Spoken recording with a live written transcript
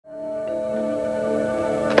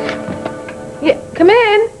Come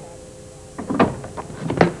in.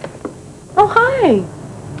 Oh, hi.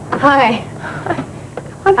 Hi.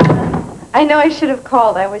 I know I should have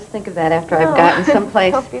called. I always think of that after I've gotten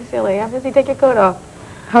someplace. Don't be silly. I'm busy. Take your coat off.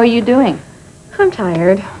 How are you doing? I'm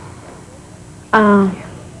tired. I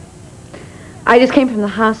just came from the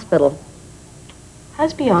hospital.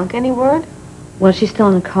 How's Bianca? Any word? Well, she's still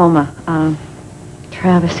in a coma.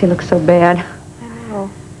 Travis, he looks so bad. I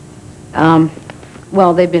know.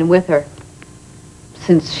 Well, they've been with her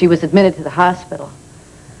since she was admitted to the hospital.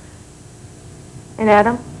 And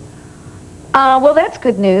Adam? Well, that's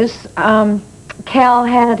good news. Cal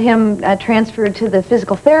had him transferred to the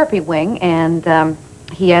physical therapy wing, and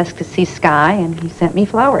he asked to see Sky, and he sent me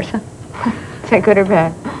flowers. Is that good or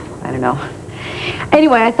bad? I don't know.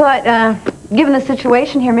 Anyway, I thought, given the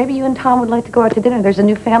situation here, maybe you and Tom would like to go out to dinner. There's a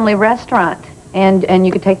new family restaurant, and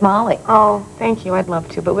you could take Molly. Oh, thank you. I'd love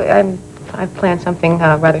to, but I've planned something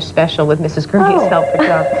rather special with Mrs. Gurney's help.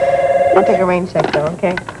 I'll take a rain check, though,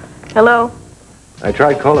 okay? Hello? I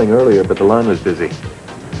tried calling earlier, but the line was busy.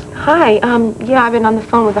 Hi. Yeah, I've been on the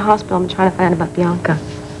phone with the hospital. I'm trying to find out about Bianca.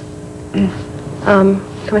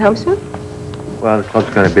 Coming home soon? Well, the club's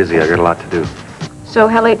kind of busy. I got a lot to do. So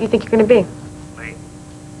how late do you think you're going to be? Late.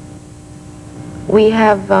 We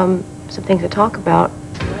have some things to talk about.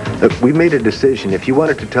 Look, we made a decision. If you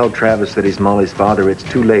wanted to tell Travis that he's Molly's father, it's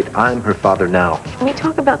too late. I'm her father now. Can we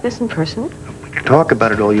talk about this in person? We can talk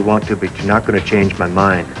about it all you want to, but you're not going to change my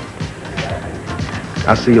mind.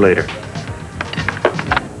 I'll see you later.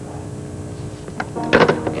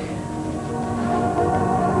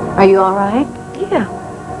 Are you all right? Yeah.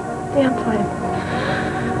 Yeah, I'm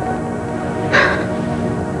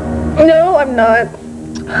fine. No, I'm not.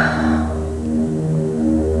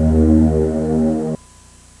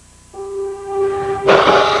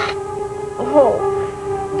 Oh.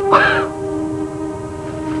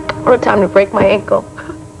 What a time to break my ankle.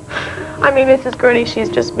 I mean, Mrs. Gurney, she's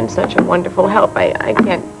just been such a wonderful help. I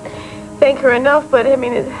can't thank her enough, but I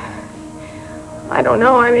mean, I don't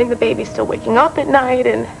know. I mean, the baby's still waking up at night,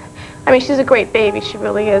 and I mean, she's a great baby. She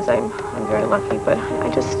really is. I'm very lucky, but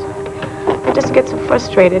I just get so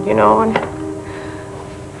frustrated, you know, and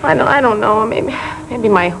I don't know. Maybe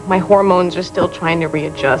my hormones are still trying to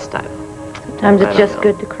readjust. Sometimes it's just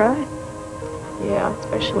good to cry. Yeah,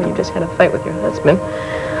 especially when you just had a fight with your husband.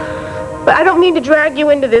 But I don't mean to drag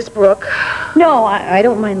you into this, Brooke. No, I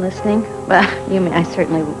don't mind listening. But I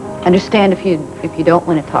certainly understand if you don't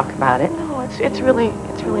want to talk about it. No, it's really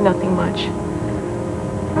nothing much.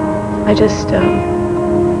 I just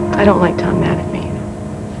I don't like Tom mad at me.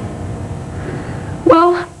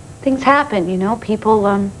 Well, things happen, you know. People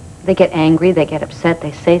they get angry, they get upset,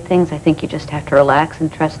 they say things. I think you just have to relax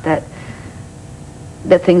and trust that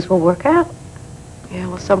things will work out. Yeah,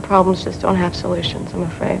 well, some problems just don't have solutions, I'm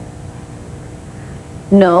afraid.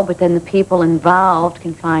 No, but then the people involved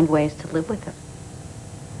can find ways to live with them.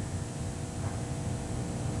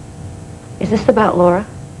 Is this about Laura?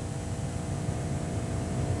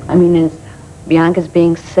 I mean, is Bianca's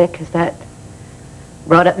being sick, has that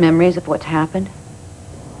brought up memories of what's happened?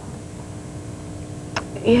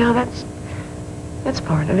 Yeah, that's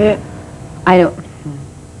part of it. I don't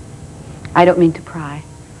mean to pry.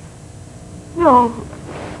 No,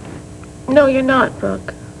 you're not,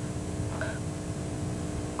 Brooke.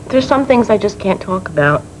 There's some things I just can't talk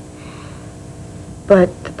about. But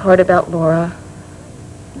the part about Laura,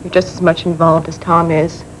 you're just as much involved as Tom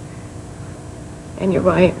is. And you're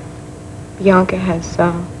right. Bianca has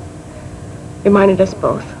reminded us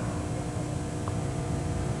both.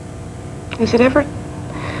 Is it ever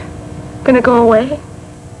gonna go away?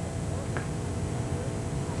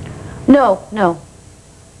 No.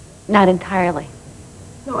 Not entirely.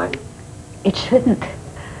 No, It shouldn't.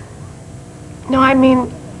 No, I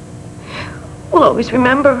mean, we'll always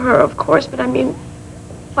remember her, of course, but I mean,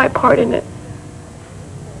 my part in it.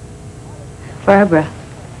 Barbara,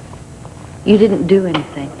 you didn't do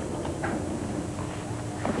anything.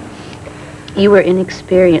 You were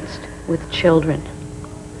inexperienced with children.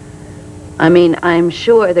 I mean, I'm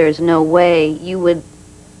sure there's no way you would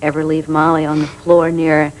ever leave Molly on the floor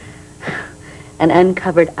near an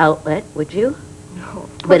uncovered outlet, would you? No.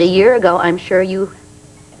 But a year ago, I'm sure you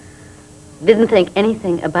didn't think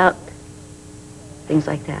anything about things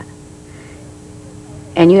like that.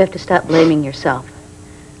 And you have to stop blaming yourself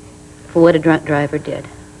for what a drunk driver did.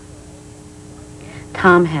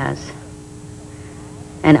 Tom has.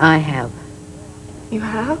 And I have. You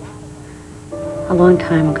have? A long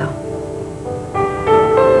time ago.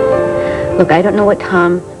 Look, I don't know what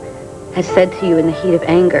Tom has said to you in the heat of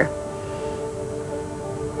anger.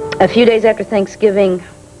 A few days after Thanksgiving,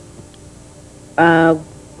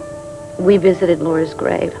 we visited Laura's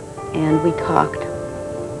grave, and we talked.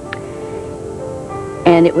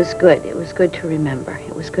 And it was good. It was good to remember.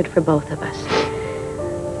 It was good for both of us.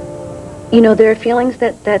 You know, there are feelings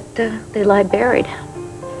that they lie buried.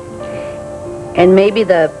 And maybe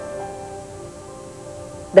the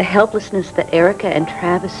helplessness that Erica and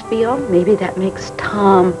Travis feel, maybe that makes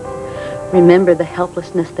Tom remember the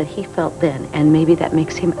helplessness that he felt then, and maybe that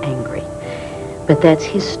makes him angry. But that's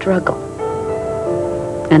his struggle.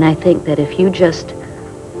 And I think that if you just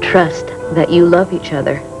trust that you love each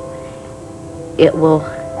other, it will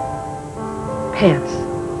pass.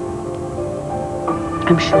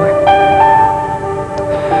 I'm sure.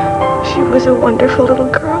 She was a wonderful little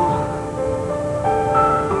girl.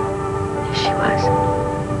 Yes, she was.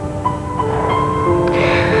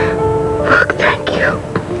 Brooke, thank you.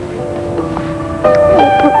 Oh,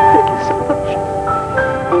 Brooke, thank you so much.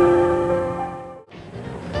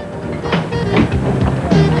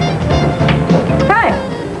 Hi.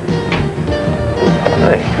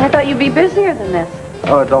 Hi. I thought you'd be busier than this.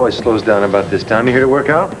 Oh, it always slows down about this time. You here to work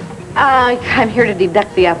out? I'm here to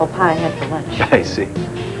deduct the apple pie I had for lunch. I see.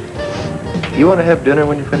 You want to have dinner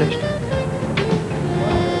when you're finished?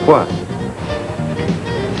 What?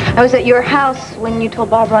 I was at your house when you told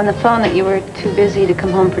Barbara on the phone that you were too busy to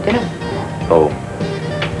come home for dinner. Oh,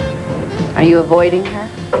 Are you avoiding her?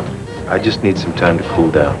 I just need some time to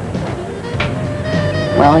cool down.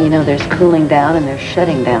 Well, you know, there's cooling down and there's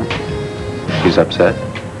shutting down. She's upset?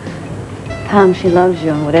 Tom, she loves you,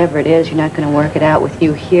 and whatever it is, you're not going to work it out with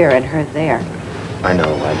you here and her there. I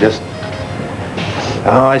know.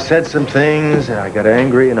 I said some things, and I got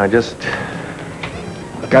angry, and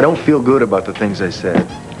look, I don't feel good about the things I said.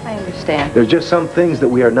 I understand. There's just some things that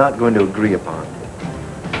we are not going to agree upon.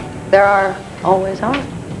 There always are.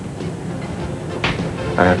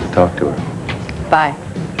 I have to talk to her. Bye.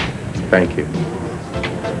 Thank you.